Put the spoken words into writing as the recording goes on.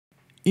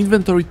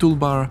inventory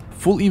toolbar,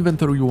 full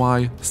inventory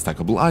UI,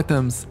 stackable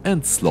items,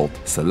 and slot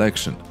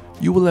selection.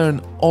 You will learn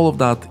all of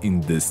that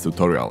in this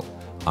tutorial.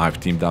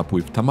 I've teamed up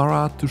with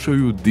Tamara to show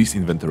you this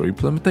inventory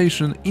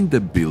implementation in the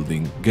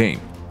building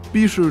game.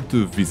 Be sure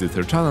to visit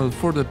her channel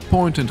for the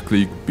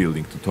point-and-click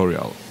building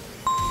tutorial.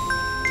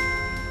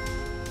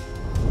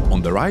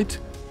 On the right,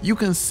 you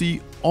can see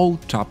all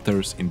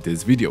chapters in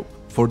this video.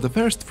 For the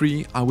first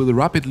 3, I will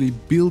rapidly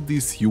build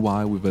this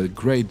UI with a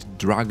great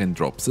drag and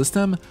drop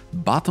system,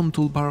 button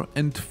toolbar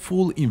and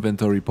full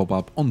inventory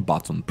pop-up on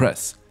button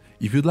press.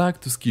 If you'd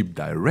like to skip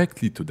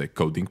directly to the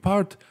coding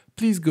part,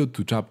 please go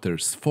to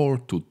chapters 4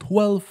 to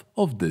 12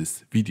 of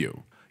this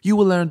video. You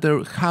will learn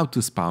there how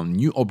to spawn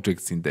new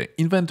objects in the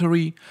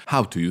inventory,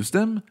 how to use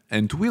them,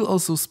 and we'll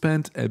also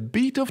spend a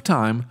bit of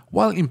time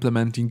while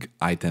implementing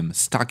item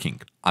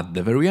stacking. At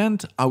the very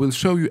end, I will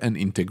show you an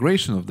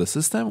integration of the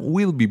system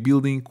we'll be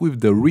building with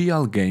the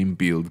real game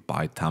built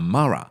by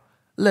Tamara.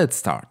 Let's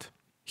start.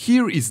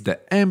 Here is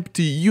the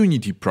empty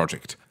Unity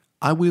project.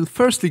 I will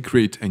firstly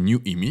create a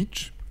new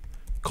image,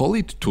 call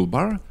it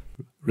toolbar,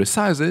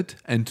 resize it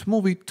and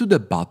move it to the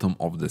bottom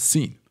of the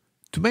scene.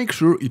 To make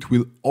sure it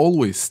will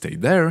always stay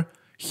there,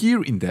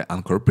 here in the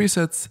anchor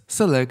presets,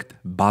 select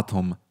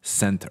bottom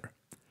center.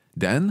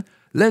 Then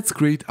let's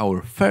create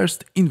our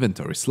first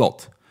inventory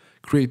slot.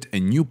 Create a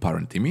new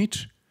parent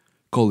image,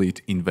 call it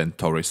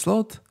inventory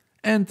slot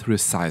and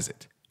resize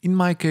it. In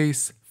my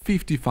case,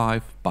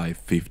 55 by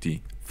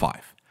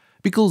 55.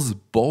 Because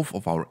both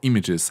of our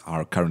images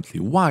are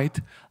currently white,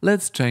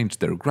 let's change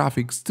their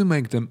graphics to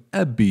make them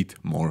a bit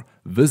more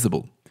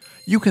visible.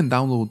 You can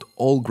download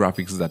all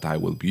graphics that I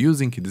will be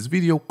using in this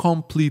video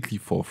completely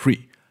for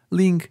free,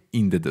 link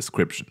in the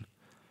description.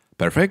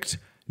 Perfect,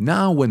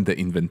 now when the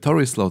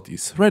inventory slot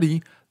is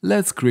ready,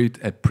 let's create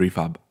a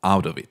prefab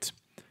out of it.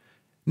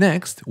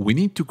 Next, we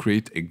need to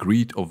create a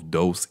grid of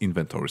those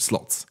inventory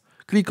slots.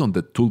 Click on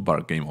the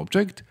toolbar game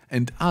object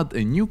and add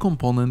a new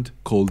component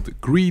called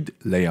grid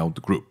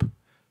layout group.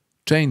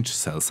 Change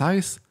cell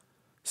size,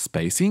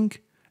 spacing,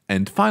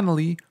 and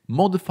finally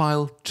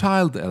modify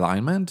child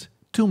alignment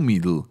to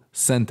middle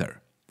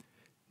center.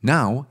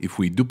 Now, if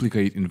we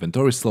duplicate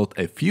inventory slot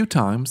a few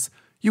times,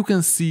 you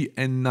can see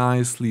a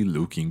nicely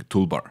looking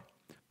toolbar.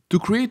 To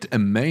create a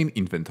main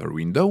inventory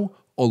window,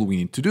 all we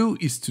need to do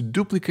is to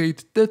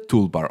duplicate the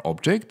toolbar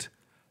object,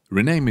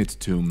 rename it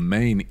to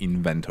main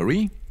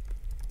inventory,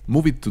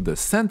 move it to the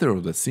center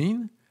of the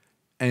scene,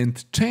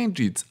 and change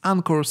its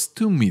anchors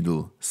to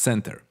middle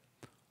center.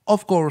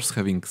 Of course,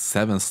 having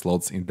 7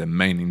 slots in the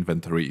main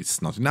inventory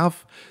is not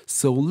enough,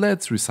 so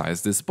let's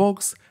resize this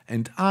box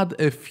and add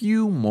a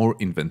few more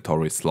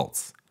inventory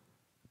slots.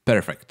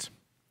 Perfect.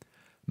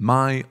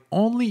 My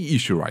only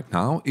issue right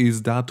now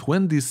is that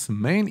when this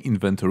main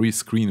inventory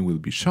screen will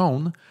be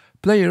shown,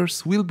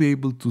 players will be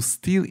able to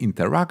still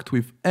interact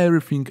with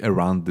everything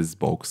around this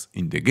box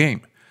in the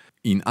game.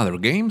 In other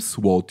games,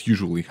 what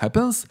usually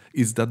happens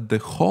is that the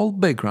whole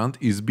background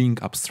is being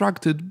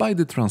abstracted by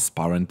the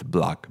transparent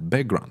black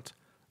background.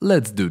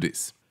 Let's do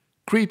this.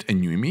 Create a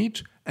new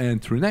image and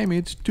rename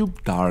it to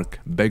dark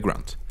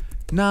background.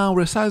 Now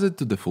resize it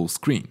to the full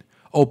screen.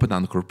 Open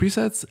Anchor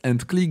Presets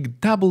and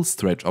click double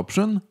stretch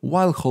option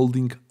while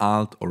holding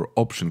Alt or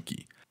Option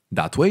key.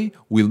 That way,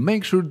 we'll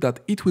make sure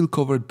that it will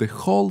cover the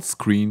whole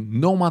screen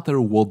no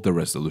matter what the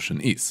resolution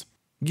is.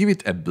 Give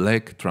it a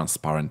black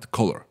transparent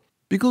color.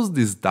 Because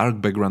this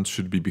dark background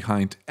should be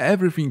behind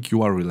everything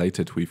you are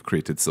related with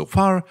created so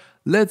far,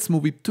 let's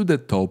move it to the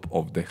top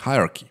of the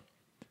hierarchy.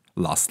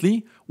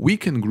 Lastly, we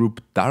can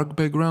group dark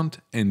background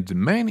and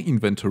main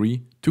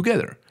inventory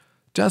together.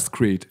 Just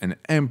create an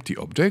empty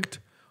object,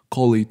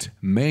 call it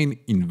main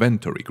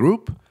inventory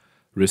group,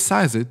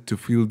 resize it to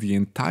fill the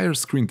entire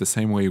screen the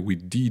same way we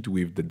did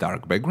with the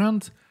dark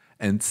background,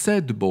 and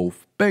set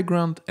both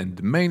background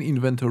and main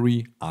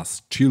inventory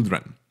as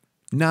children.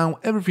 Now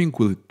everything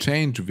will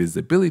change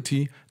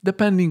visibility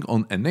depending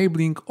on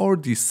enabling or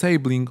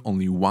disabling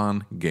only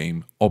one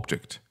game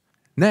object.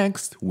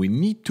 Next, we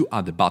need to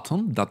add a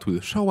button that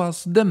will show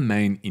us the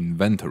main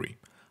inventory.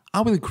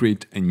 I will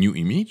create a new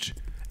image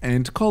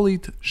and call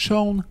it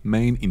Shown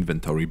Main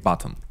Inventory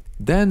button.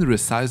 Then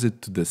resize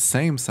it to the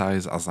same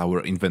size as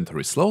our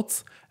inventory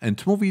slots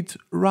and move it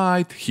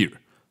right here.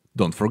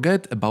 Don't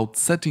forget about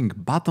setting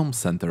bottom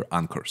center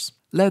anchors.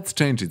 Let's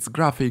change its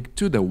graphic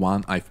to the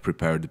one I've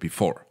prepared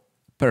before.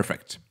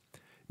 Perfect.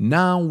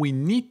 Now we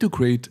need to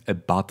create a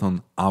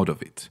button out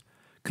of it.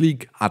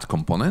 Click Add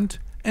Component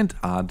and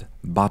add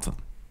button.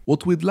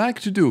 What we'd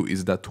like to do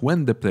is that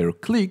when the player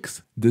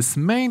clicks, this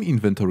main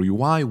inventory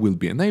UI will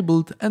be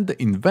enabled and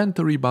the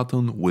inventory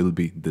button will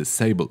be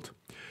disabled.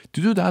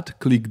 To do that,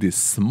 click this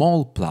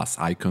small plus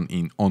icon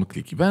in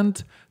onClick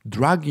event,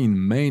 drag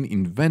in main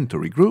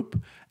inventory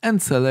group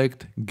and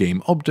select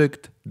game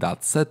object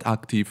that set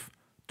active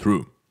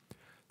true.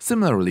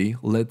 Similarly,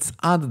 let's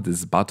add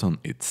this button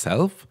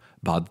itself,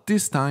 but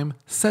this time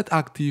set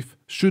active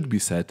should be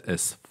set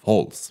as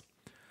false.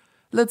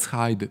 Let's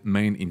hide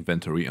main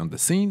inventory on the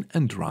scene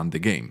and run the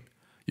game.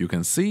 You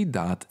can see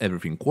that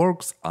everything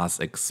works as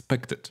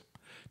expected.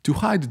 To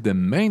hide the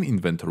main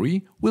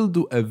inventory, we'll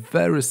do a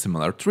very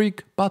similar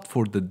trick, but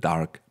for the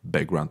dark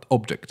background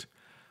object.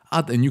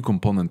 Add a new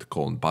component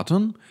called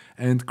button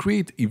and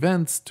create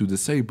events to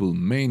disable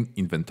main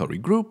inventory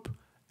group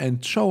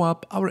and show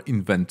up our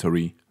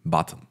inventory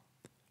button.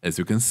 As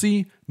you can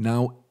see,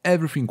 now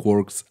everything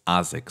works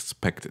as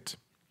expected.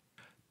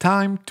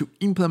 Time to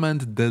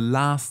implement the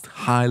last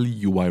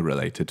highly UI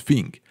related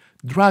thing,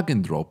 drag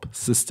and drop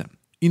system.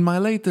 In my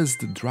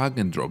latest drag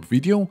and drop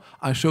video,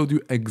 I showed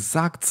you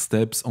exact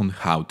steps on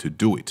how to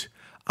do it.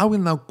 I will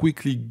now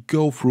quickly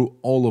go through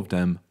all of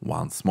them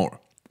once more.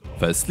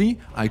 Firstly,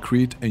 I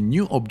create a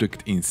new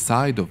object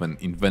inside of an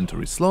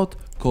inventory slot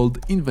called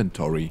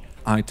inventory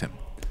item.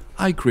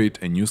 I create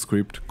a new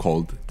script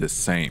called the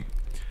same.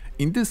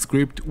 In this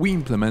script, we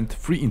implement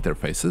three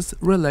interfaces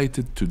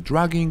related to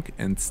dragging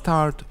and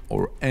start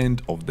or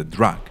end of the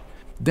drag.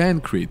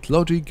 Then create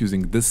logic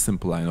using this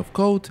simple line of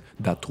code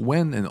that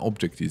when an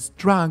object is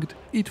dragged,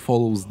 it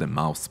follows the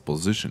mouse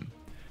position.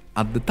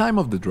 At the time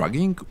of the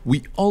dragging,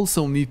 we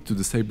also need to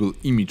disable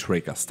image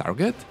rake as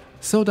target,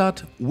 so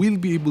that we'll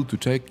be able to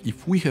check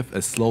if we have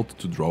a slot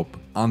to drop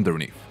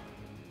underneath.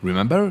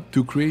 Remember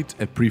to create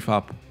a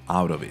prefab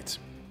out of it.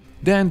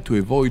 Then, to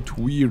avoid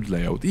weird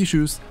layout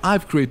issues,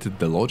 I've created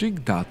the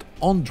logic that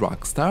on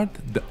drag start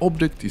the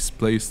object is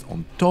placed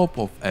on top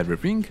of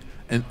everything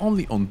and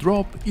only on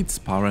drop its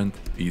parent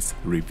is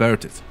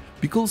reverted.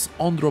 Because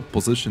on drop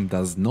position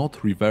does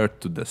not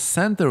revert to the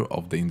center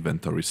of the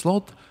inventory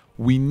slot,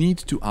 we need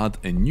to add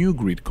a new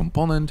grid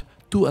component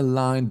to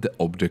align the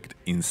object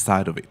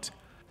inside of it.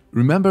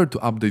 Remember to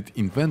update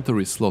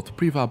inventory slot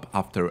prefab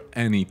after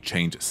any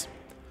changes.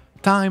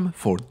 Time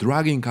for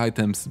dragging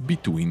items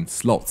between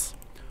slots.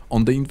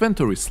 On the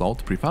inventory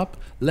slot prefab,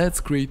 let's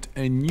create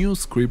a new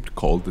script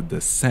called the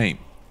same.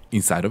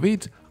 Inside of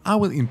it, I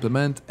will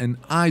implement an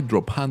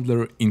iDrop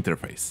handler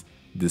interface.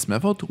 This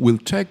method will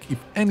check if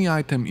any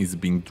item is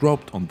being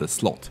dropped on the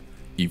slot.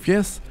 If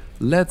yes,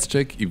 let's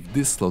check if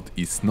this slot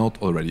is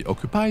not already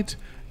occupied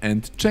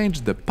and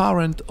change the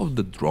parent of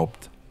the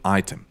dropped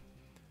item.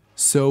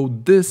 So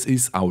this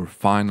is our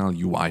final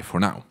UI for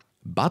now.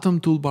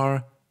 Bottom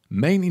toolbar,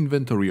 main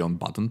inventory on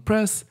button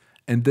press,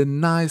 and a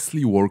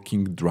nicely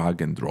working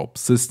drag and drop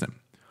system.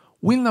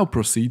 We'll now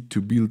proceed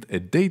to build a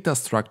data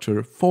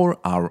structure for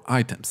our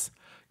items.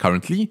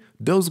 Currently,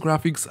 those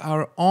graphics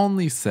are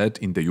only set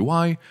in the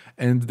UI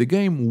and the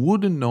game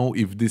wouldn't know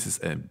if this is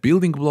a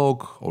building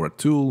block or a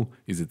tool,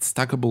 is it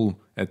stackable,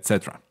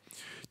 etc.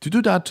 To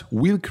do that,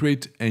 we'll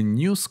create a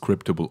new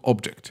scriptable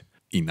object.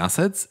 In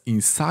Assets,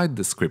 inside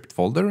the script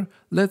folder,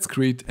 let's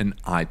create an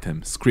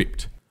item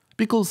script.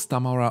 Because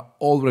Tamara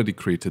already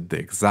created the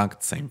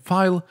exact same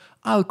file,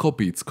 I'll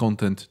copy its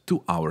content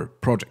to our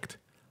project.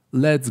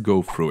 Let's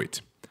go through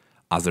it.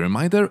 As a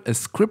reminder, a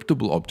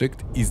scriptable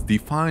object is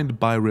defined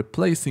by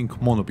replacing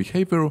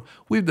monobehavior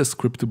with the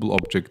scriptable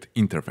object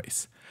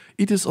interface.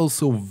 It is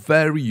also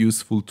very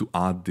useful to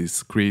add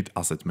this create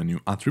asset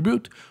menu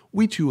attribute,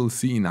 which you will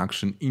see in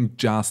action in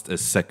just a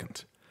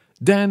second.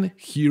 Then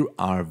here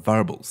are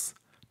variables.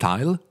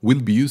 Tile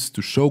will be used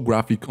to show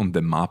graphic on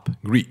the map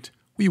grid.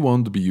 We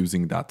won't be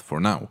using that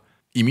for now.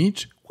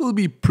 Image will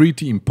be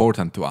pretty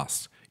important to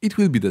us. It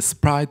will be the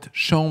sprite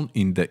shown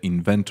in the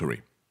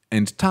inventory.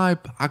 And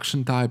type,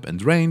 action type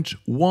and range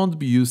won't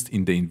be used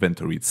in the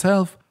inventory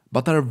itself,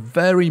 but are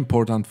very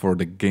important for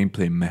the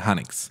gameplay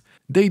mechanics.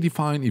 They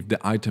define if the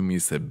item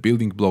is a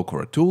building block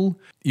or a tool,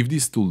 if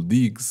this tool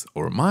digs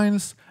or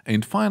mines,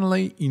 and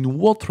finally in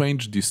what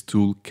range this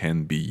tool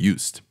can be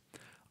used.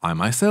 I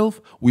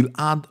myself will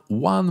add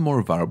one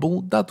more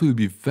variable that will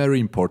be very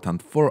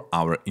important for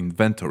our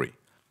inventory.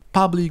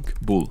 Public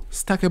bool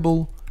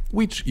stackable,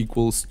 which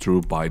equals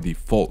true by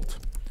default.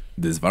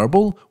 This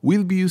variable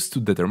will be used to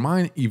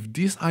determine if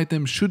this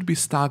item should be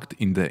stacked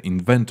in the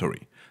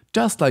inventory.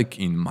 Just like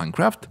in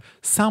Minecraft,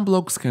 some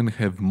blocks can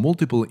have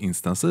multiple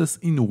instances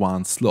in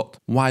one slot,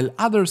 while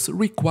others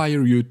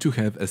require you to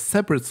have a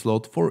separate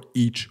slot for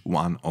each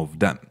one of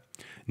them.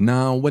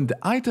 Now, when the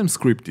item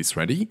script is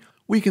ready,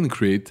 we can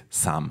create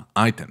some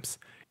items.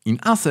 In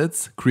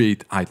Assets,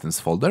 create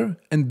Items folder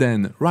and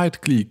then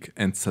right-click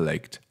and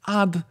select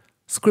Add,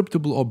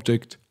 Scriptable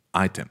Object,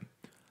 Item.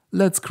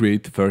 Let's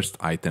create first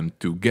item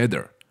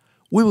together.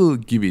 We will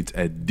give it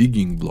a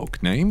digging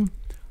block name,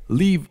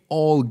 leave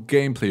all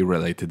gameplay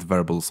related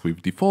variables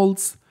with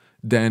defaults,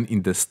 then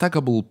in the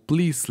stackable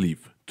please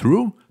leave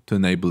true to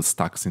enable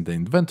stacks in the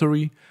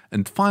inventory,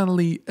 and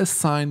finally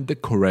assign the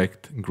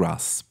correct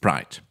grass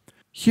sprite.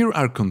 Here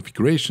are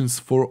configurations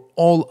for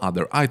all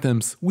other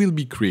items we'll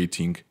be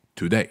creating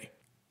today.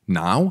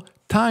 Now,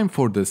 time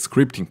for the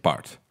scripting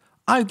part.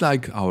 I'd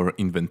like our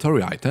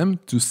inventory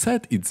item to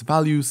set its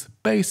values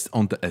based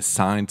on the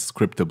assigned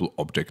scriptable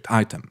object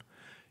item.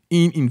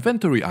 In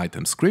inventory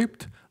item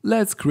script,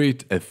 let's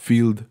create a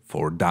field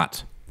for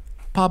that.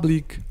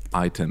 Public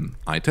item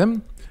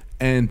item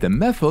and the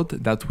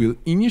method that will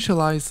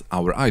initialize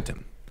our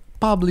item.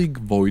 Public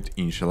void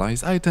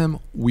initialize item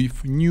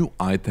with new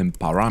item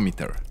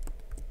parameter.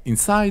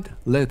 Inside,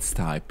 let's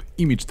type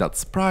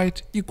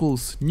image.sprite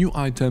equals new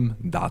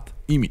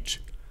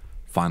item.image.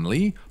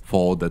 Finally,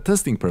 for the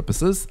testing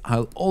purposes,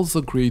 I'll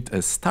also create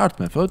a start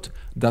method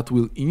that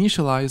will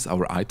initialize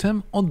our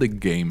item on the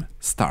game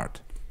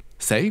start.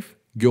 Save,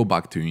 go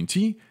back to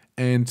Unity,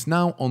 and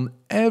now on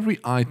every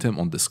item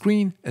on the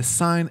screen,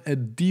 assign a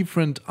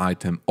different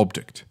item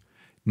object.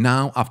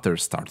 Now, after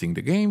starting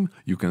the game,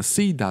 you can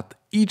see that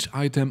each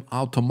item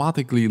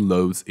automatically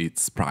loads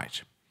its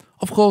sprite.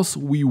 Of course,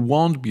 we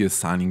won't be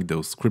assigning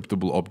those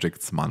scriptable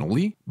objects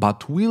manually,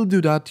 but we'll do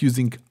that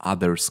using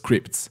other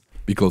scripts.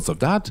 Because of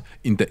that,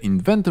 in the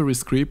inventory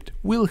script,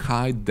 we'll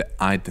hide the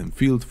item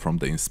field from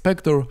the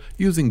inspector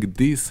using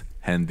this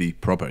handy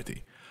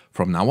property.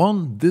 From now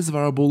on, this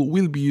variable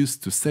will be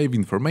used to save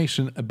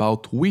information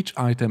about which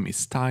item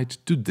is tied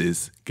to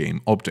this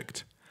game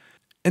object.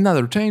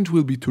 Another change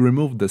will be to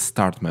remove the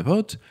start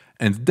method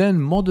and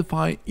then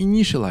modify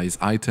Initialise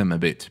item a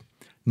bit.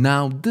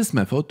 Now, this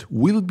method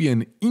will be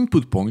an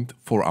input point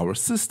for our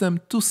system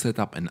to set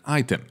up an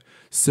item.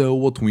 So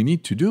what we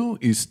need to do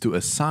is to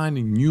assign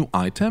a new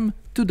item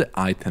to the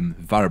item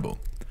variable.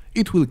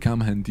 It will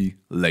come handy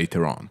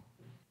later on.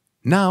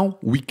 Now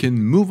we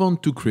can move on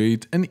to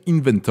create an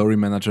inventory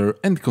manager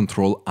and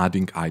control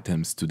adding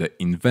items to the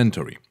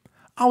inventory.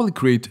 I will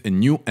create a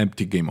new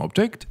empty game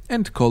object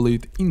and call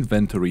it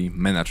inventory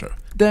manager.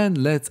 Then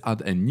let's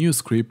add a new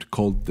script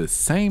called the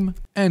same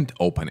and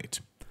open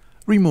it.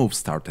 Remove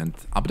start and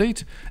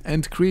update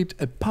and create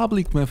a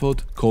public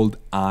method called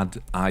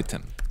add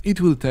item. It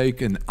will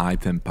take an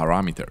item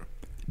parameter.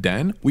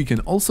 Then we can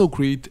also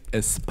create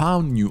a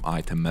spawn new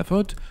item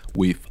method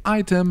with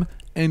item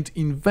and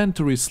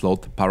inventory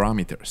slot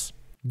parameters.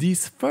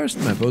 This first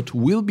method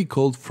will be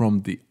called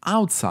from the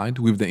outside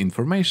with the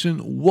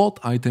information what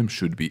item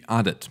should be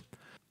added.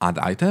 Add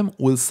item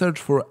will search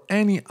for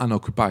any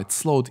unoccupied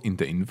slot in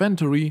the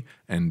inventory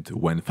and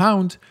when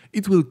found,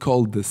 it will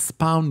call the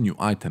spawn new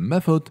item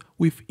method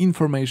with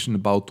information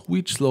about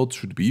which slot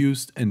should be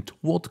used and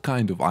what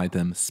kind of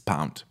item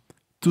spawned.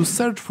 To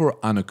search for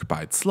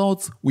unoccupied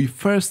slots, we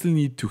firstly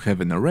need to have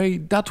an array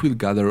that will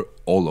gather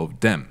all of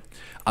them.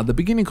 At the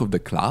beginning of the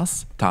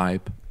class,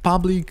 type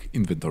public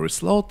inventory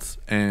slot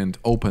and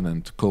open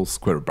and close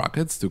square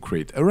brackets to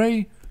create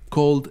array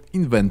called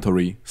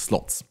inventory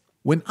slots.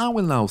 When I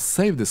will now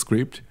save the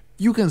script,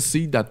 you can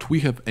see that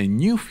we have a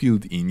new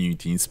field in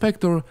Unity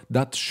Inspector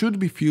that should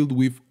be filled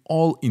with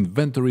all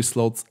inventory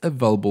slots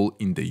available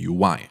in the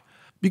UI.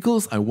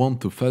 Because I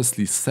want to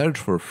firstly search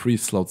for free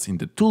slots in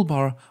the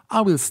toolbar,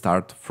 I will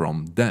start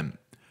from them.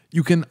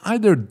 You can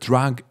either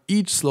drag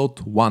each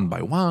slot one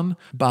by one,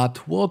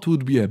 but what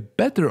would be a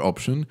better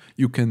option,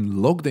 you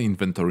can lock the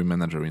Inventory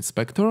Manager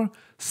Inspector,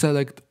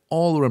 select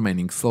all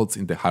remaining slots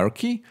in the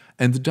hierarchy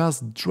and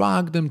just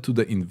drag them to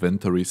the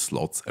inventory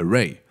slots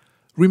array.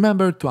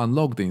 Remember to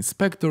unlock the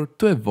inspector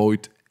to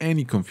avoid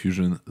any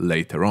confusion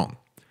later on.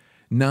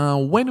 Now,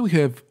 when we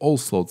have all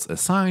slots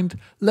assigned,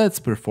 let's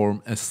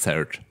perform a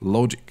search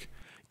logic.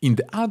 In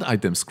the add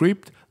item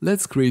script,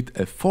 let's create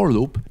a for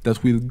loop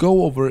that will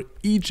go over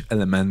each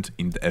element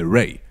in the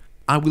array.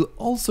 I will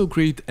also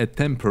create a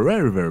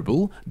temporary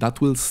variable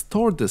that will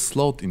store the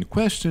slot in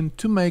question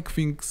to make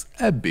things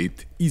a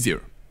bit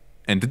easier.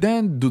 And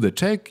then do the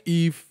check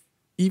if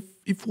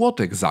what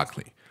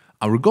exactly?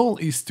 Our goal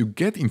is to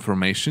get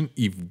information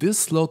if this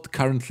slot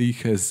currently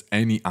has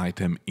any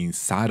item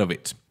inside of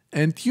it.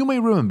 And you may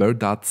remember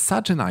that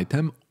such an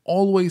item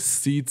always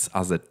sits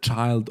as a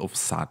child of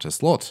such a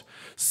slot.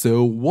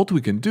 So what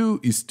we can do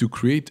is to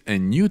create a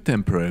new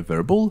temporary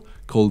variable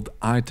called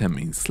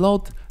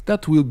itemInSlot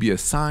that will be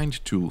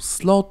assigned to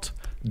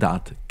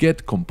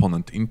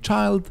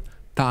slot.getComponentInChild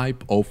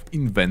type of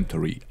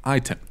inventory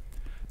item.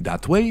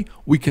 That way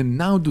we can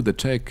now do the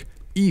check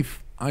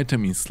if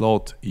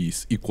itemInSlot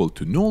is equal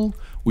to null,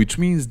 which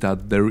means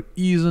that there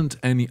isn't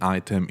any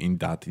item in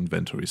that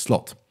inventory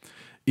slot.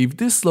 If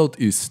this slot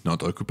is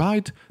not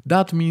occupied,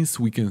 that means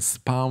we can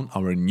spawn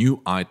our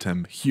new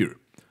item here.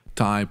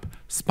 Type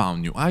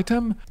spawn new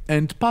item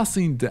and pass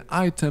in the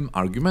item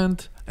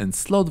argument and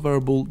slot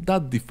variable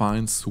that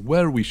defines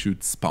where we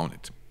should spawn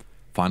it.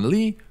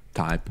 Finally,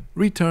 type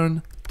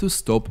return to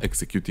stop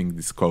executing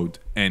this code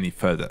any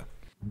further.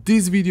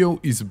 This video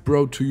is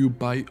brought to you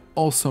by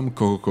awesome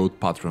Coco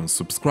Patreon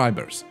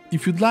subscribers.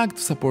 If you'd like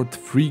to support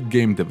free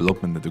game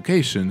development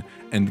education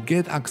and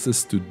get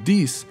access to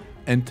this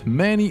and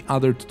many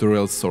other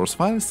tutorial source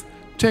files,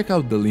 check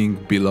out the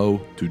link below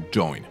to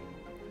join.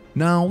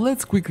 Now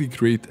let's quickly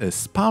create a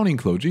spawning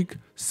logic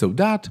so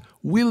that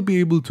we'll be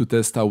able to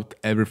test out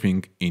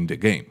everything in the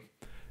game.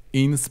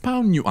 In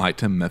spawn new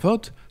item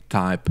method,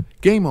 type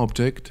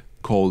gameObject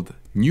called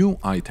new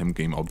item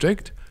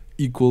gameObject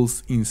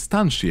equals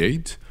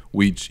instantiate,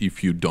 which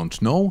if you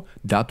don't know,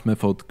 that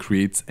method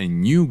creates a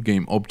new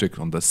game object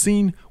on the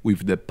scene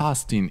with the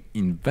passed in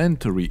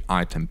inventory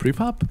item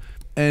prefab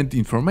and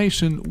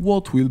information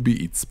what will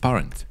be its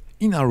parent,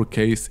 in our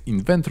case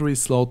inventory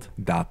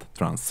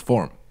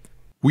slot.transform.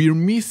 We're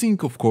missing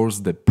of course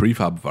the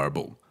prefab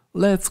variable.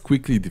 Let's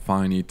quickly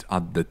define it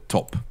at the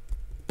top.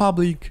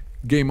 Public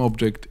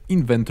gameObject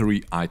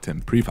inventory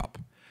item prefab.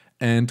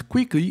 and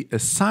quickly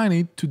assign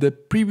it to the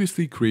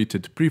previously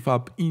created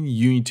prefab in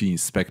Unity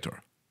Inspector.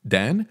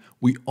 Then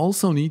we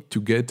also need to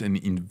get an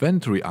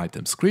inventory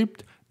item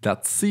script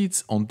that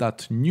sits on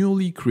that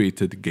newly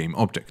created game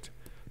object.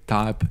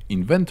 Type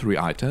inventory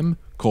item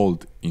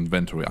called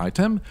inventory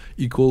item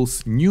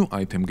equals new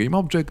item game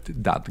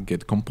object that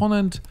get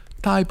component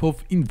type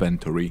of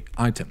inventory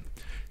item.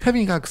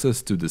 Having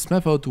access to this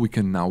method, we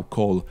can now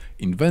call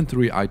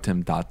inventory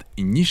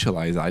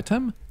item.initialize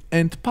item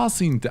and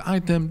pass in the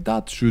item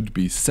that should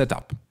be set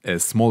up. A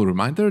small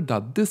reminder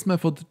that this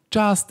method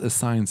just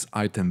assigns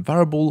item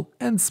variable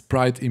and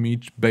sprite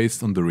image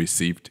based on the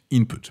received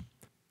input.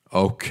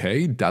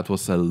 Okay, that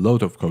was a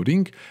lot of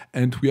coding,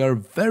 and we are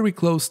very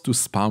close to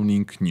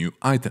spawning new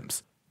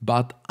items.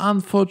 But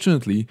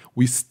unfortunately,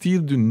 we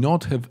still do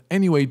not have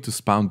any way to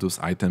spawn those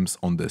items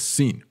on the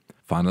scene.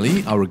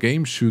 Finally, our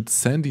game should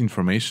send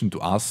information to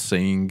us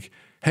saying,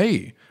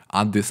 hey,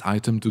 add this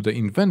item to the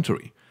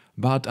inventory.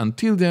 But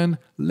until then,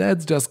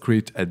 let's just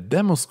create a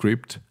demo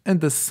script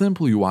and a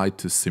simple UI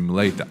to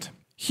simulate that.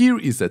 Here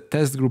is a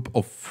test group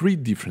of 3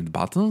 different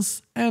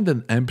buttons and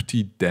an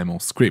empty demo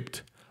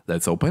script.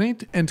 Let's open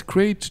it and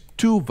create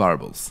 2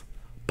 variables.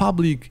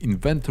 Public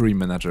inventory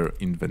manager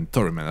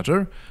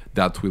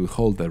that will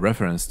hold a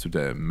reference to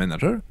the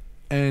manager,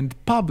 and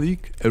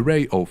public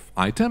array of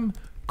item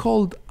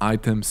called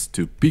items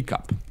to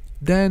pickup.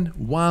 Then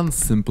one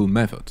simple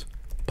method,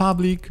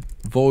 public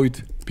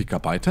void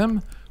pickup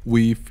item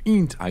with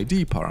int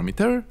id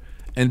parameter,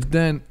 and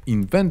then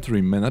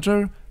inventory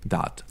manager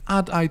that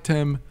add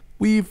item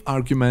with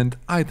argument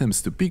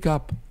items to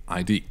pickup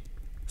id.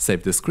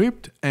 Save the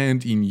script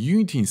and in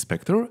Unity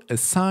Inspector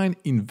assign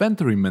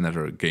inventory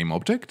manager game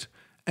object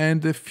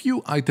and a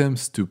few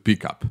items to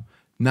pick up.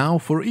 Now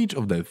for each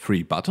of the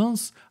 3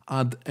 buttons,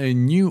 add a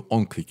new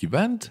onClick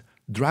event,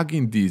 drag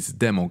in this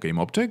demo game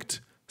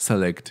object,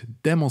 select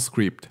demo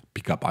script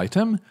pickup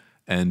item,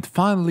 and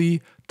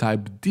finally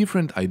type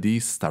different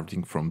IDs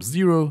starting from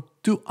 0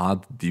 to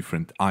add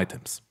different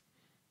items.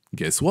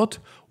 Guess what?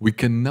 We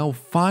can now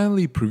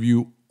finally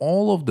preview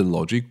all of the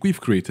logic we've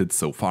created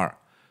so far.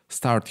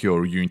 Start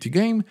your Unity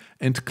game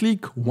and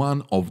click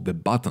one of the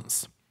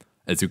buttons.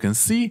 As you can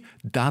see,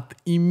 that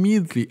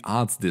immediately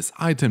adds this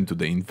item to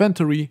the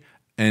inventory,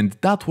 and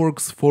that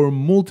works for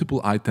multiple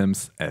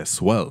items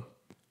as well.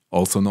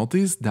 Also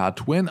notice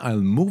that when I'll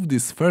move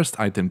this first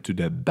item to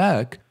the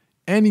back,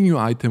 any new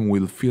item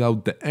will fill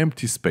out the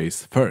empty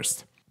space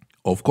first.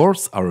 Of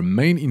course, our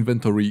main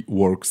inventory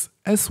works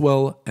as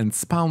well and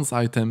spawns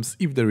items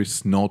if there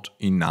is not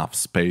enough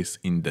space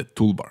in the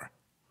toolbar.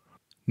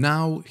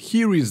 Now,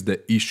 here is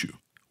the issue.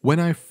 When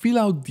I fill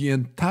out the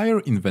entire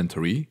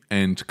inventory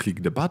and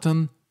click the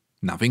button,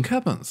 nothing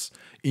happens.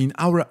 In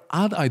our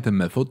add item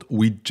method,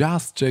 we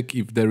just check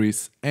if there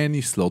is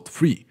any slot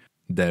free.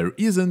 There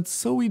isn't,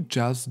 so we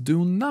just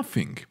do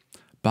nothing.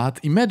 But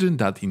imagine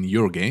that in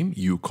your game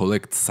you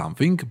collect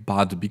something,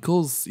 but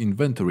because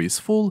inventory is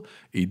full,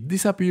 it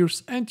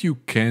disappears and you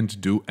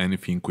can't do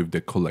anything with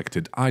the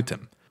collected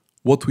item.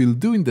 What we'll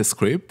do in the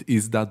script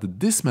is that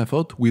this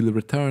method will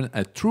return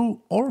a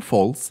true or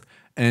false,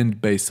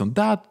 and based on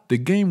that, the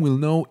game will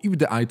know if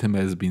the item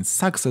has been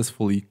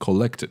successfully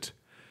collected.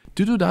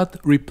 To do that,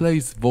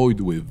 replace void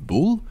with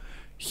bool.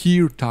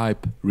 Here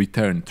type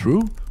return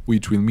true,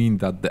 which will mean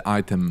that the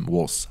item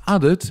was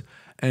added,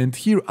 and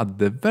here at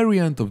the very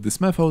end of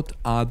this method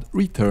add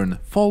return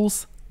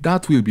false.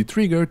 That will be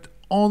triggered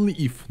only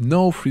if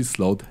no free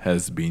slot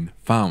has been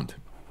found.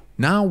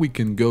 Now we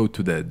can go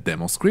to the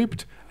demo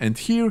script, and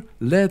here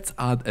let's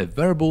add a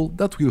variable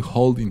that will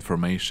hold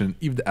information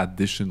if the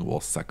addition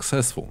was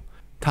successful.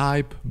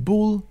 Type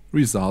bool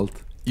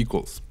result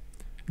equals.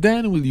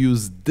 Then we'll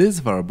use this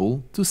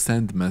variable to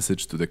send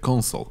message to the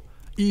console.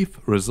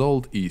 If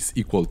result is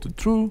equal to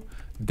true,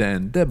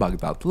 then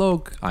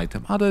debug.log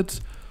item added,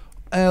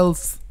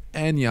 else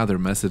any other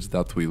message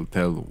that will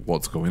tell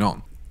what's going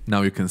on.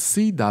 Now you can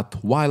see that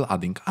while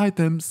adding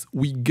items,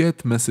 we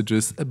get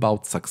messages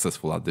about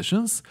successful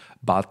additions,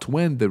 but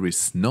when there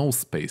is no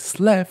space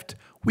left,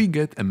 we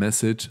get a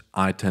message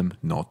item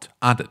not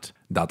added.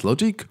 That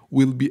logic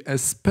will be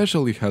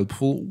especially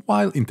helpful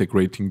while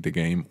integrating the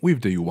game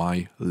with the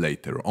UI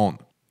later on.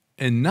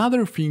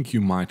 Another thing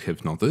you might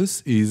have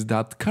noticed is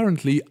that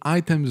currently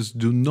items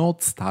do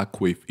not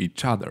stack with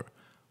each other.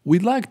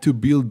 We'd like to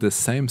build the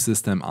same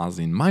system as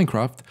in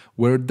Minecraft,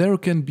 where there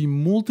can be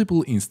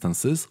multiple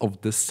instances of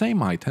the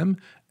same item,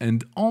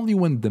 and only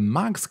when the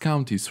max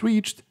count is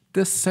reached,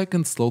 the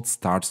second slot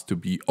starts to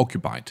be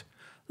occupied.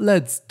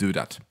 Let's do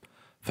that.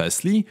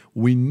 Firstly,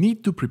 we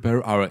need to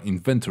prepare our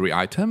inventory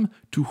item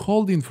to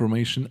hold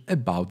information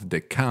about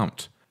the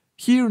count.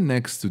 Here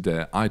next to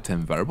the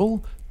item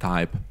variable,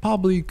 type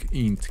public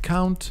int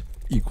count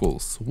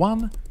equals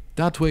 1.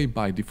 That way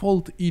by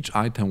default each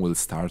item will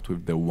start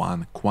with the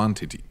 1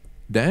 quantity.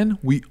 Then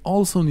we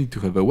also need to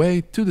have a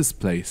way to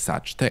display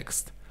such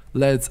text.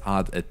 Let's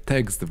add a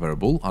text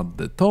variable at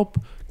the top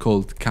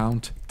called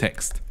count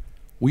text.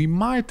 We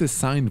might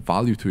assign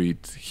value to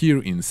it here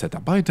in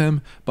setup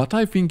item, but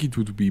I think it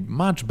would be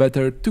much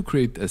better to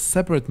create a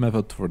separate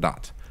method for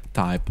that.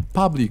 type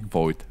public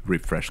void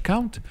refresh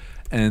count,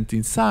 and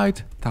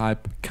inside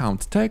type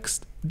count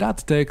text,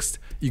 that text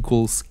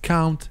equals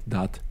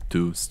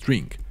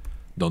count.toString.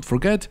 Don't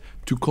forget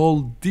to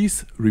call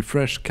this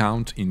refresh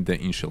count in the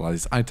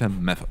Initialise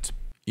item method.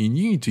 In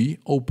Unity,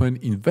 open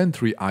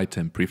inventory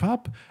item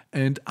prefab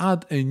and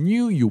add a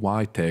new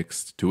UI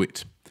text to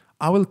it.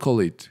 I will call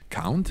it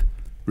count,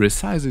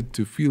 resize it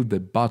to fill the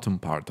bottom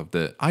part of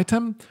the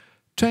item,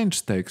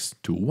 change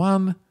text to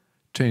 1,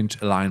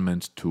 change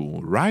alignment to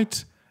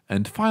right,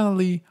 and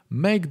finally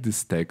make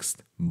this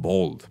text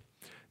bold.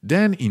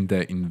 Then in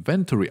the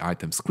inventory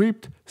item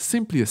script,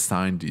 simply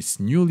assign this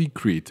newly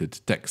created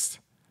text.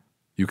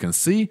 You can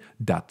see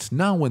that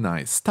now when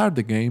I start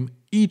the game,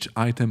 each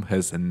item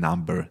has a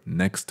number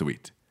next to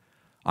it.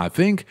 I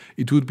think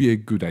it would be a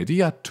good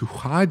idea to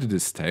hide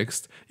this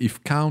text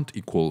if count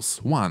equals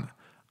 1,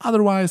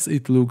 otherwise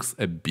it looks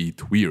a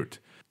bit weird.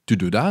 To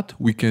do that,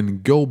 we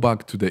can go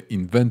back to the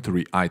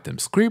inventory item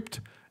script,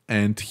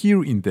 and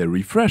here in the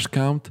refresh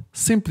count,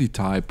 simply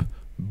type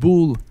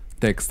bool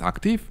text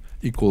active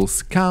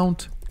equals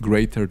count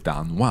greater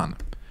than 1,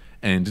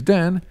 and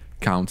then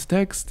count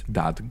text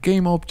that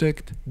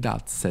gameObject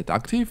that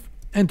setActive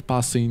and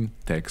pass in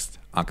text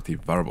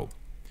active variable.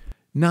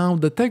 Now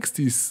the text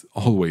is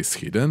always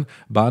hidden,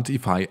 but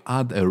if I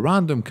add a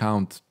random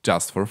count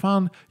just for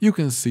fun, you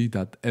can see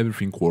that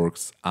everything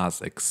works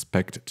as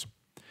expected.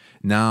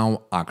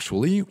 Now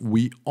actually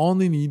we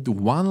only need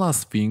one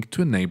last thing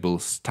to enable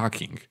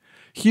stacking.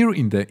 Here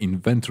in the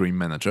inventory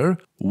manager,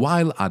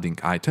 while adding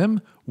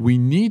item, we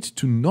need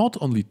to not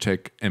only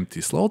check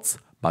empty slots,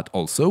 but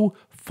also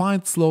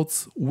find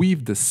slots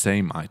with the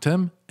same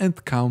item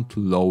and count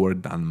lower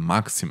than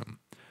maximum.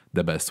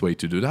 The best way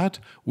to do that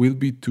will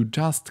be to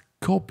just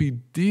copy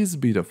this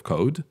bit of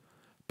code,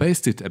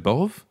 paste it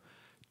above,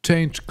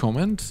 change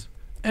comment,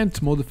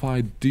 and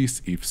modify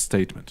this if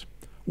statement.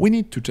 We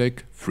need to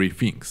check three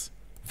things.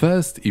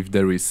 First, if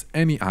there is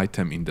any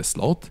item in the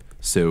slot,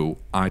 so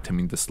item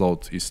in the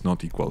slot is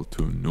not equal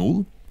to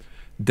null.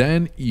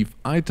 Then if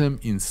item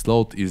in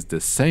slot is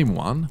the same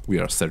one we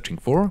are searching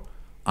for,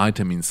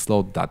 item in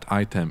slot that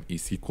item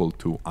is equal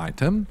to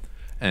item.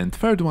 And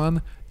third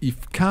one,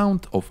 if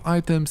count of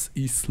items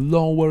is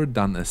lower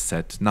than a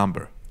set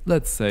number,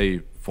 let's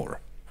say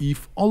 4.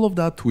 If all of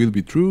that will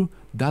be true,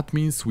 that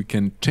means we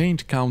can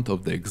change count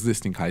of the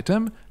existing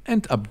item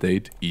and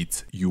update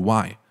its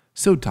UI.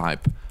 So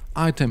type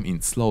item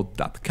in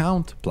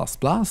slot.count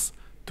 ++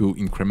 to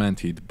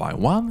increment it by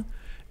 1,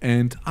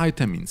 and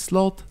item in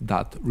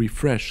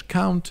slot.refresh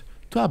count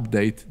to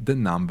update the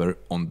number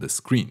on the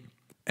screen.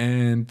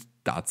 And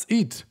that's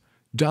it.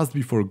 Just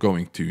before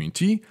going to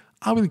Unity,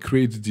 I will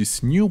create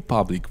this new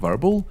public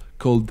variable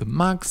called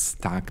max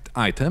stacked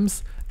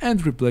items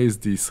and replace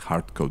this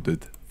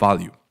hard-coded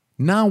value.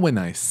 Now when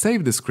I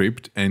save the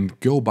script and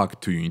go back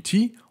to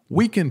Unity,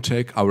 we can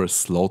check our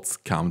slots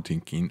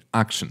counting in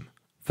action.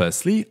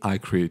 Firstly, I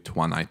create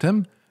one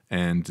item,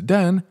 and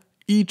then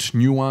each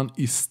new one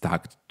is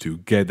stacked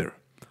together.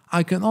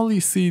 I can only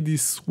see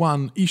this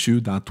one issue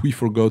that we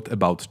forgot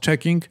about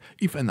checking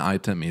if an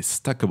item is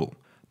stackable.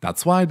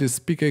 That's why this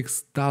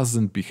pickaxe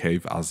doesn't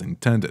behave as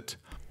intended.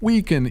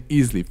 We can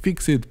easily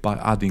fix it by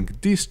adding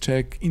this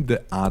check in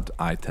the add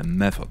item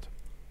method.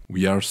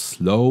 We are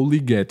slowly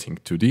getting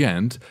to the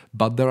end,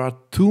 but there are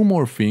two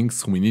more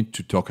things we need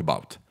to talk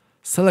about: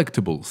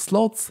 selectable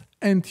slots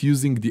and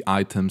using the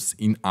items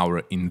in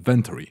our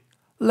inventory.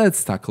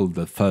 Let's tackle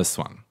the first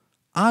one.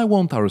 I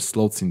want our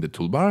slots in the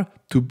toolbar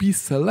to be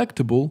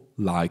selectable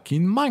like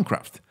in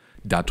Minecraft.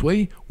 That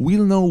way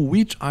we'll know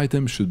which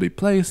item should be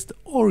placed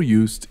or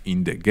used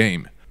in the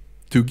game.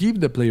 To give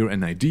the player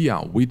an idea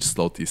which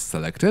slot is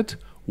selected,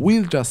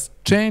 we'll just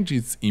change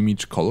its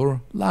image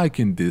color like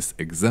in this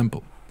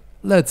example.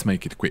 Let's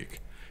make it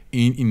quick.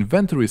 In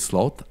inventory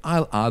slot,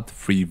 I'll add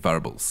three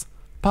variables.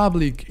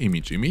 Public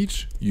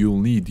image,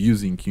 you'll need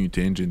using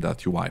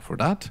UnityEngine.ui for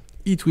that.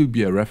 It will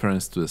be a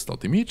reference to the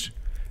slot image.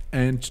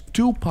 And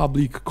two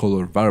public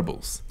color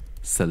variables,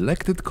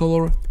 selected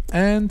color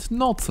and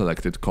not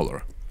selected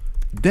color.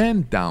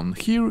 Then down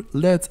here,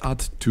 let's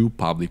add two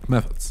public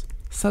methods,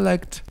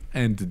 select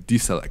and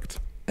deselect.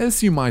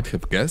 As you might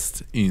have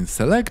guessed, in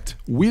select,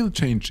 we'll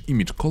change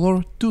image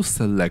color to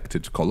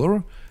selected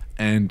color,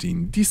 and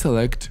in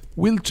deselect,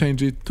 we'll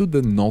change it to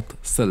the not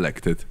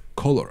selected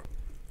color.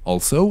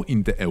 Also,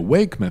 in the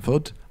awake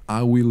method,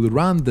 I will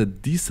run the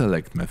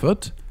deselect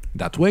method.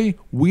 That way,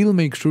 we'll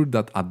make sure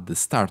that at the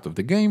start of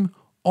the game,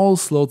 all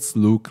slots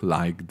look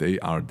like they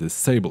are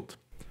disabled.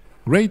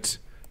 Great!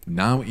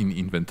 Now in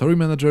Inventory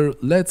Manager,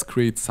 let's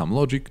create some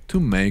logic to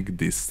make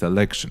this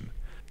selection.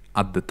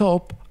 At the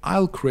top,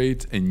 I'll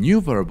create a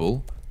new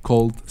variable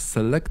called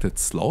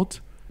selectedSlot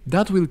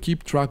that will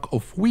keep track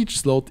of which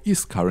slot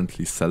is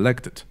currently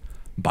selected.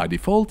 By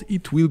default,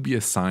 it will be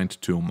assigned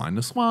to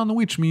 -1,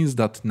 which means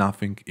that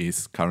nothing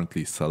is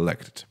currently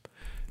selected.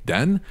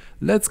 Then,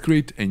 let's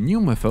create a new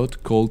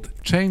method called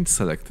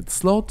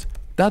changeSelectedSlot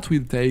that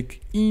will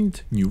take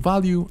int new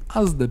value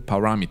as the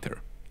parameter.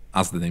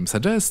 As the name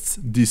suggests,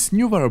 this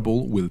new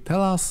variable will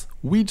tell us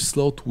which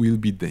slot will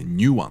be the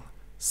new one.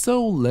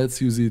 So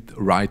let's use it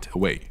right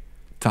away.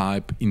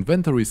 Type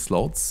inventory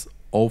slots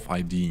of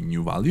ID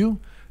new value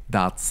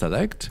that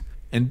select,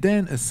 and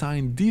then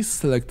assign this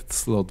selected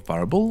slot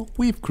variable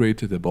we've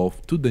created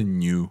above to the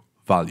new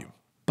value.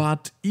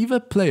 But if a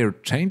player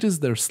changes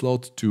their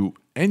slot to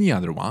any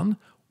other one,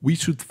 we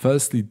should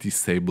firstly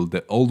disable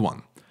the old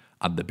one.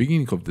 At the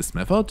beginning of this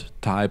method,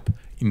 type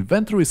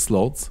inventory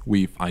slots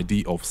with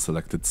ID of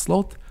selected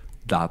slot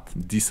that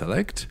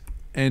deselect,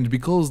 and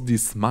because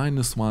this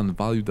 -1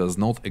 value does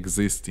not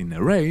exist in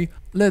array,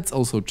 let's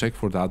also check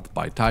for that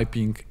by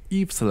typing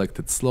if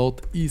selected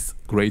slot is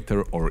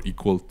greater or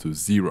equal to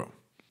 0.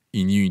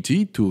 In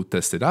Unity, to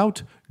test it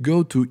out,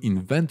 go to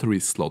inventory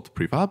slot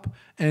prefab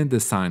and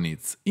assign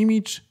its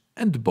image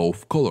and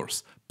both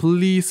colors.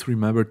 Please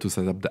remember to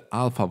set up the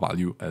alpha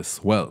value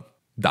as well.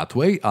 That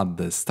way, at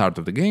the start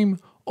of the game,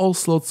 all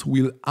slots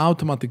will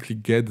automatically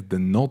get the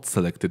not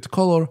selected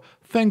color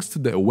thanks to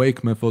the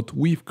awake method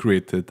we've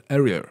created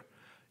earlier.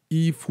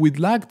 If we'd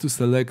like to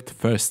select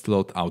first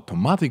slot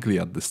automatically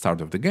at the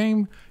start of the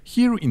game,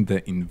 here in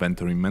the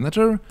inventory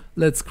manager,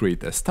 let's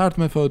create a start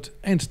method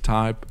and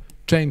type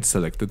change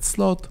selected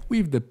slot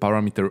with the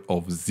parameter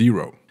of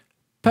 0.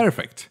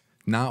 Perfect!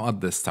 Now at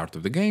the start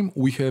of the game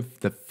we have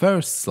the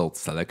first slot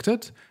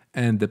selected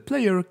and the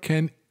player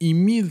can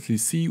immediately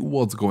see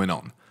what's going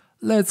on.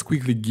 Let's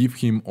quickly give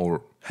him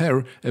or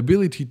her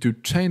ability to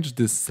change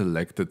this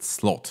selected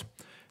slot.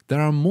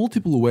 There are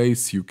multiple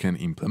ways you can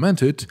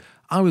implement it.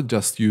 I will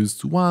just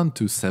use 1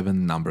 to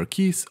 7 number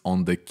keys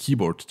on the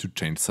keyboard to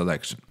change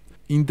selection.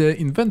 In the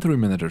inventory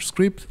manager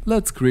script,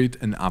 let's create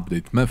an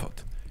update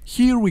method.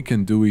 Here we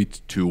can do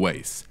it two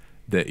ways.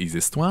 The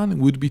easiest one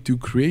would be to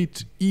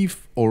create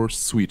if or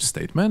switch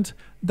statement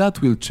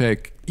that will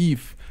check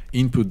if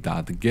input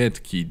that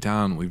get key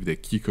down with the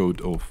key code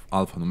of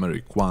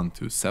alphanumeric 1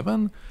 to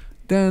 7,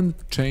 then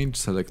change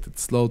selected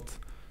slot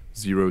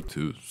 0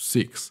 to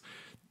 6.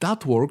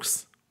 That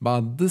works,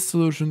 but this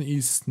solution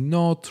is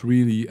not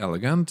really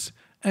elegant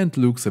and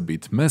looks a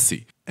bit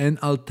messy. An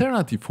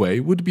alternative way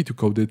would be to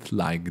code it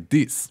like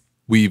this.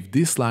 With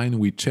this line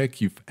we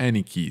check if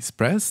any key is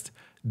pressed,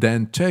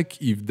 then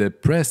check if the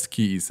pressed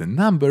key is a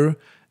number,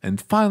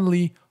 and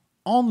finally,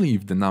 only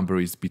if the number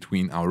is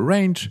between our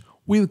range,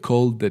 we'll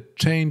call the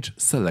change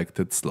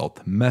selected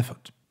slot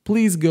method.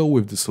 Please go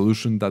with the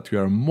solution that you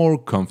are more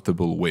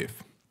comfortable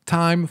with.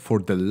 Time for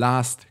the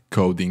last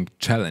coding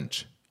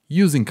challenge,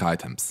 using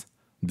items.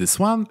 This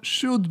one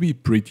should be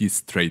pretty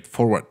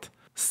straightforward.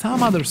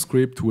 Some other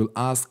script will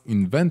ask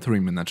inventory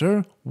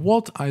manager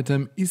what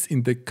item is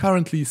in the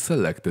currently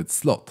selected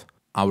slot.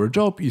 Our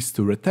job is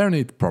to return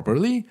it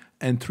properly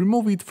and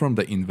remove it from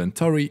the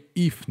inventory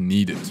if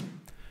needed.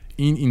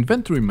 In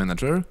inventory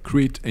manager,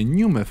 create a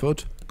new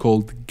method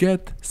called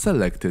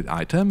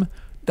getSelectedItem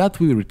that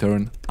will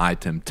return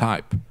item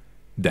type.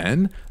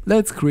 Then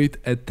let's create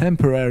a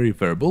temporary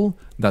variable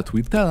that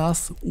will tell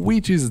us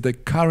which is the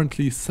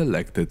currently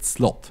selected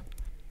slot.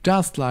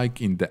 Just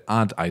like in the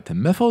addItem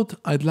method,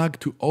 I'd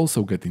like to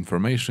also get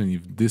information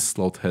if this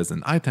slot has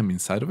an item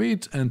inside of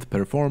it and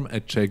perform a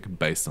check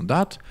based on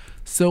that,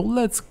 so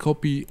let's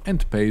copy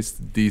and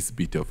paste this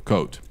bit of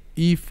code.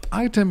 If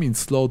item in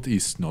slot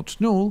is not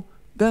null,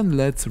 then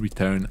let's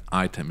return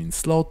item in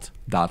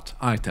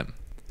slot.item.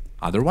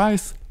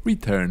 Otherwise,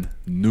 return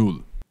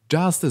null.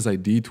 Just as I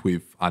did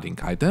with adding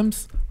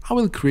items, I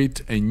will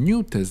create a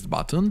new test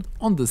button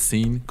on the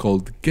scene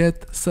called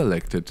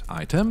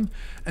getSelectedItem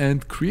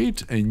and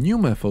create a new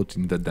method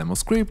in the demo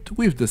script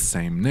with the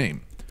same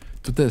name.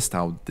 To test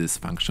out this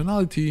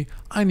functionality,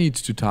 I need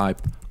to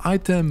type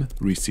item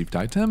received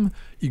item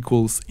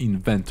equals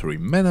inventory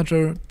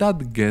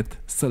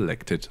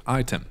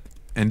manager.getSelectedItem.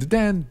 And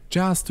then,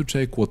 just to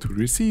check what we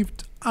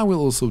received, I will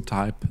also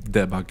type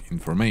debug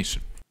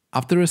information.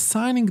 After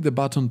assigning the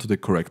button to the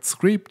correct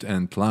script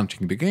and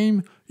launching the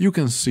game, you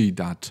can see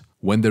that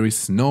when there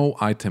is no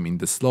item in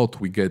the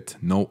slot we get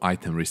no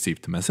item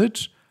received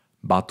message,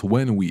 but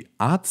when we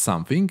add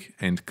something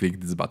and click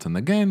this button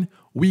again,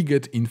 we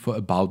get info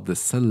about the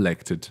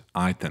selected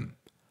item.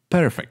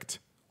 Perfect!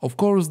 Of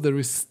course, there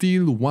is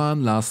still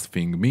one last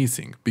thing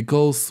missing,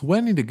 because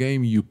when in the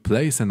game you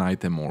place an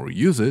item or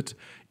use it,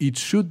 it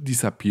should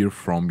disappear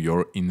from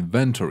your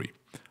inventory.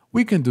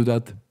 We can do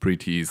that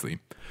pretty easily.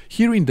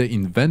 Here in the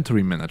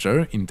inventory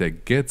manager, in the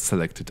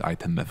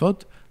getSelectedItem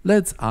method,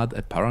 let's add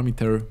a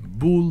parameter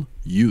bool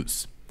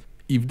use.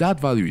 If that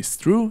value is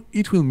true,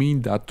 it will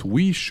mean that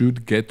we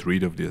should get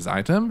rid of this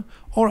item,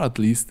 or at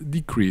least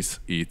decrease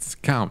its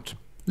count.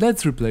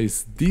 Let's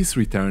replace this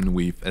return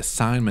with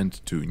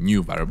assignment to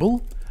new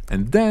variable,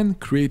 and then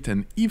create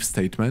an if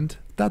statement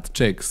that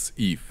checks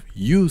if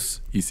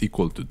use is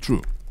equal to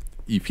true.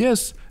 If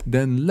yes,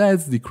 then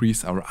let's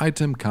decrease our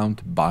item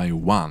count by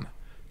 1.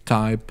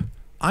 Type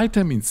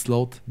item in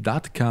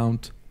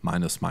slot.count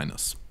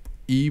 --.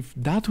 If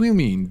that will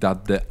mean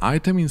that the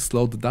item in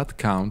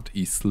slot.count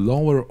is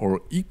lower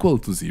or equal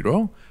to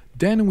 0,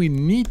 then we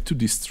need to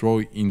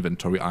destroy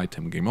inventory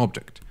item game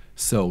object.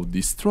 So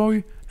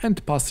destroy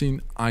and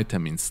passing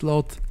item in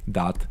slot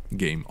that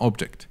game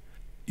object.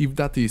 If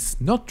that is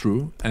not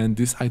true and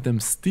this item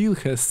still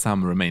has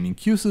some remaining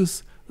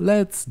uses,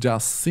 let's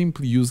just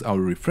simply use our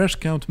refresh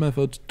count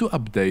method to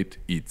update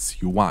its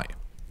UI.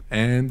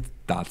 And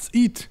that's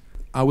it!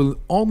 I will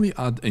only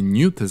add a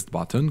new test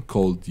button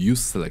called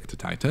use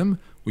selected item,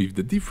 with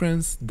the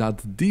difference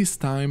that this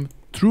time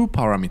true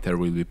parameter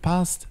will be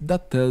passed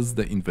that tells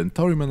the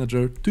inventory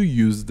manager to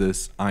use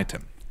this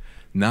item.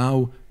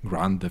 Now,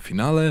 grande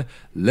finale,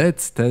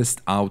 let's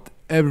test out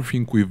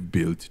everything we've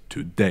built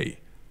today.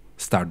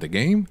 Start the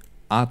game,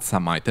 add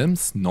some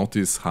items,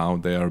 notice how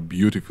they are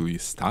beautifully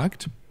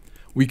stacked.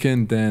 We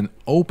can then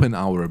open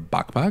our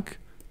backpack,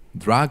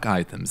 drag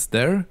items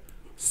there,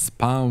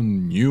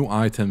 spawn new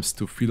items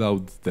to fill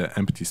out the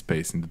empty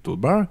space in the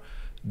toolbar,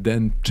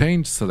 then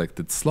change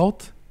selected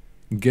slot,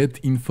 get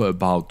info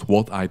about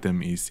what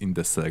item is in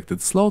the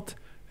selected slot,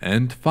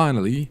 and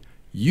finally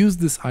use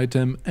this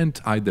item and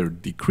either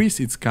decrease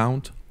its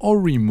count or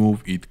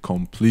remove it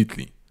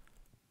completely.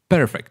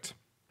 Perfect!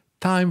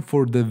 Time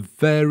for the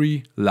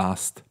very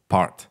last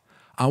part.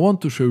 I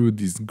want to show you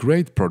this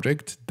great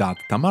project that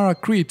Tamara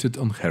created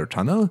on her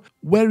channel,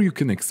 where you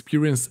can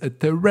experience a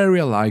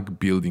Terraria-like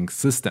building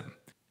system.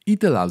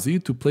 It allows you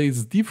to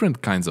place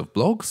different kinds of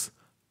blocks,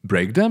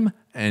 break them,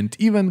 and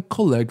even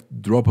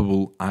collect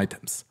droppable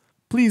items.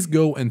 Please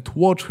go and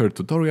watch her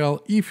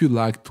tutorial if you'd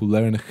like to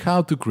learn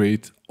how to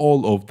create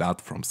all of that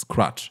from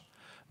scratch.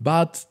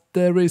 But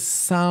there is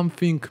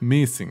something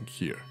missing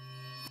here.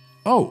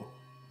 Oh,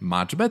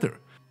 much better!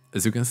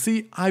 As you can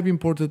see, I've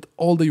imported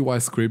all the UI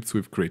scripts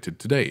we've created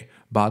today,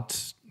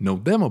 but no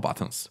demo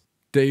buttons.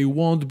 They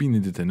won't be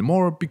needed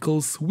anymore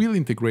because we'll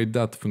integrate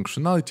that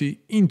functionality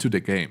into the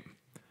game.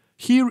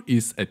 Here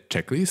is a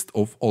checklist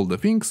of all the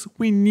things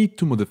we need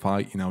to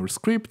modify in our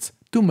scripts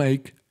to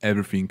make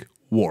everything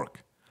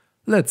work.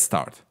 Let's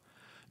start.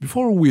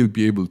 Before we'll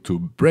be able to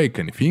break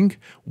anything,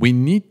 we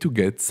need to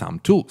get some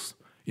tools.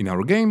 In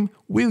our game,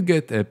 we'll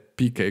get a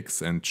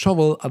pickaxe and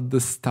shovel at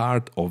the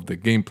start of the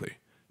gameplay.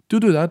 To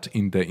do that,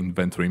 in the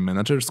inventory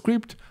manager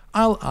script,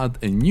 I'll add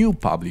a new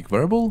public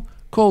variable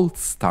called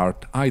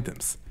start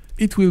items.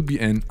 It will be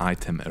an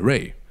item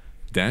array.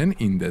 Then,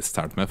 in the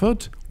start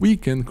method, we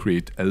can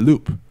create a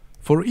loop.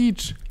 For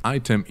each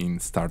item in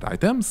start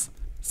items,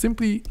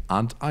 simply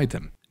add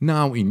item.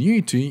 Now in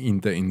Unity, in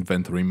the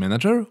inventory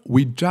manager,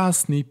 we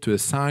just need to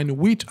assign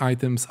which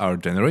items are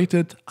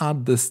generated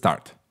at the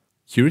start.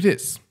 Here it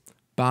is.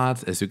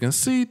 But as you can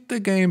see, the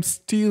game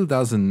still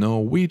doesn't know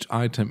which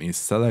item is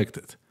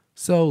selected.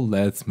 So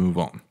let's move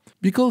on.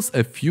 Because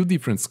a few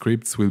different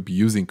scripts will be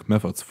using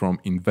methods from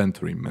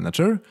Inventory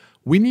Manager,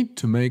 we need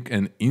to make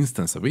an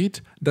instance of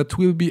it that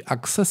will be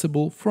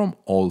accessible from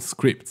all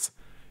scripts.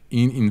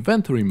 In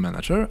Inventory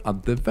Manager,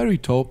 at the very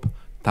top,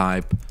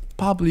 type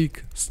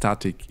public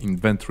static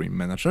inventory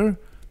manager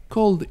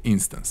called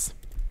instance.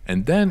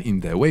 And then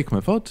in the wake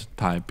method,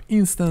 type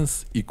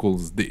instance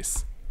equals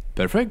this.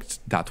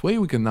 Perfect, that way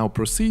we can now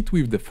proceed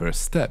with the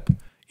first step.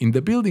 In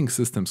the building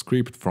system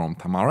script from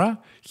Tamara,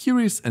 here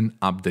is an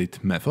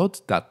update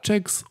method that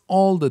checks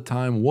all the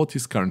time what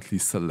is currently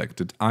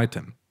selected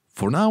item.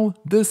 For now,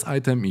 this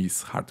item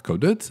is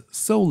hard-coded,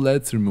 so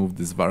let's remove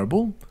this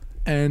variable,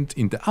 and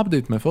in the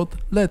update method,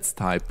 let's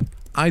type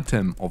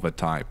item of a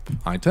type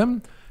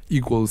item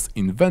equals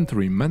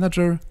inventory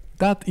manager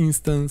that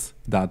instance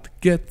that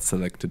get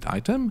selected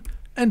item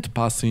and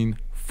passing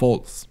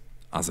false.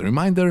 As a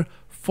reminder,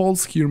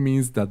 false here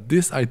means that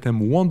this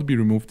item won't be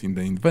removed in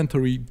the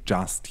inventory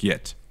just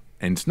yet.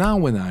 And now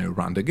when I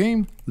run the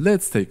game,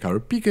 let's take our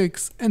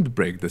pickaxe and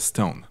break the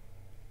stone.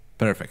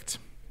 Perfect.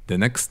 The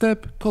next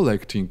step,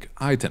 collecting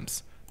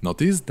items.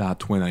 Notice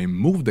that when I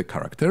move the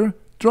character,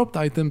 dropped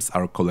items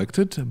are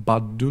collected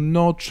but do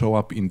not show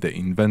up in the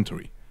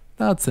inventory.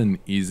 That's an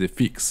easy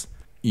fix.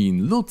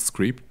 In loot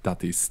script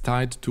that is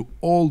tied to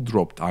all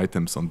dropped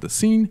items on the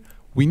scene,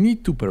 we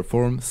need to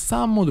perform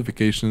some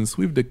modifications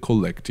with the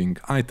collecting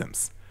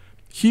items.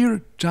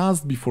 Here,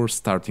 just before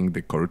starting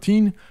the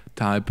coroutine,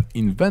 type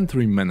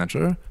inventory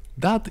manager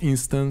that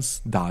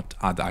instance that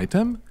add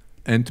item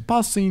and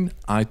pass in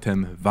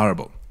item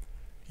variable.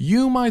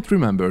 You might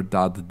remember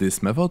that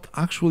this method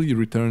actually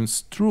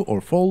returns true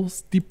or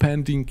false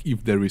depending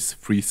if there is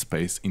free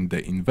space in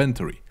the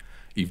inventory.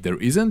 If there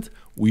isn't,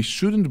 we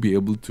shouldn't be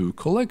able to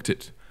collect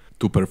it.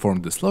 To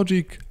perform this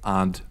logic,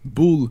 add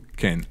bool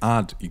can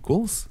add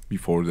equals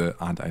before the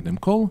add item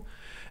call,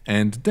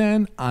 and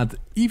then add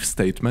if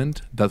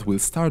statement that will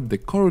start the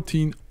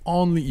coroutine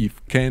only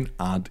if can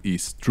add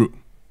is true.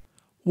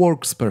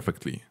 Works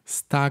perfectly,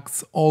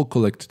 stacks all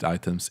collected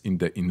items in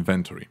the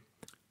inventory.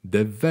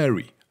 The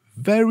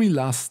very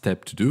last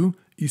step to do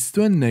is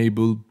to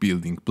enable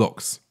building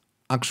blocks.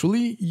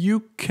 Actually,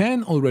 you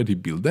can already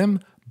build them,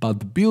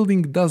 but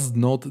building does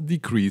not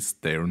decrease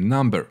their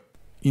number.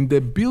 In the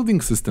building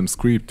system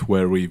script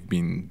where we've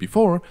been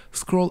before,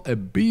 scroll a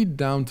bit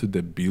down to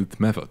the build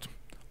method.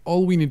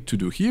 All we need to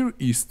do here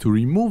is to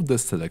remove the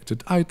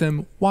selected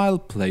item while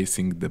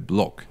placing the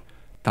block.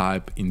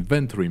 Type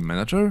inventory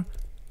manager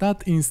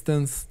that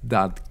instance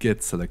that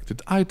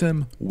getSelected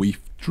item with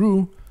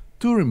true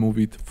to remove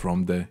it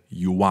from the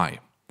UI.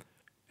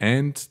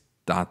 And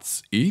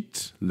that's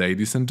it,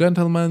 ladies and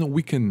gentlemen.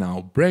 We can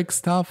now break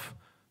stuff,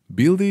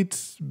 build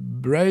it,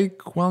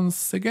 break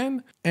once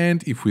again,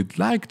 and if we'd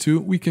like to,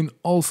 we can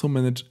also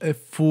manage a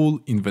full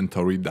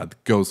inventory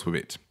that goes with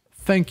it.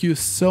 Thank you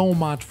so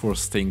much for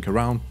staying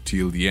around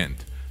till the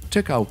end.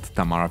 Check out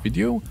Tamara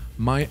video,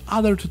 my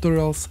other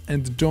tutorials,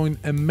 and join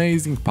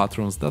amazing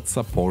patrons that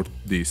support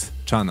this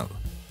channel.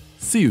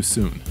 See you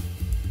soon!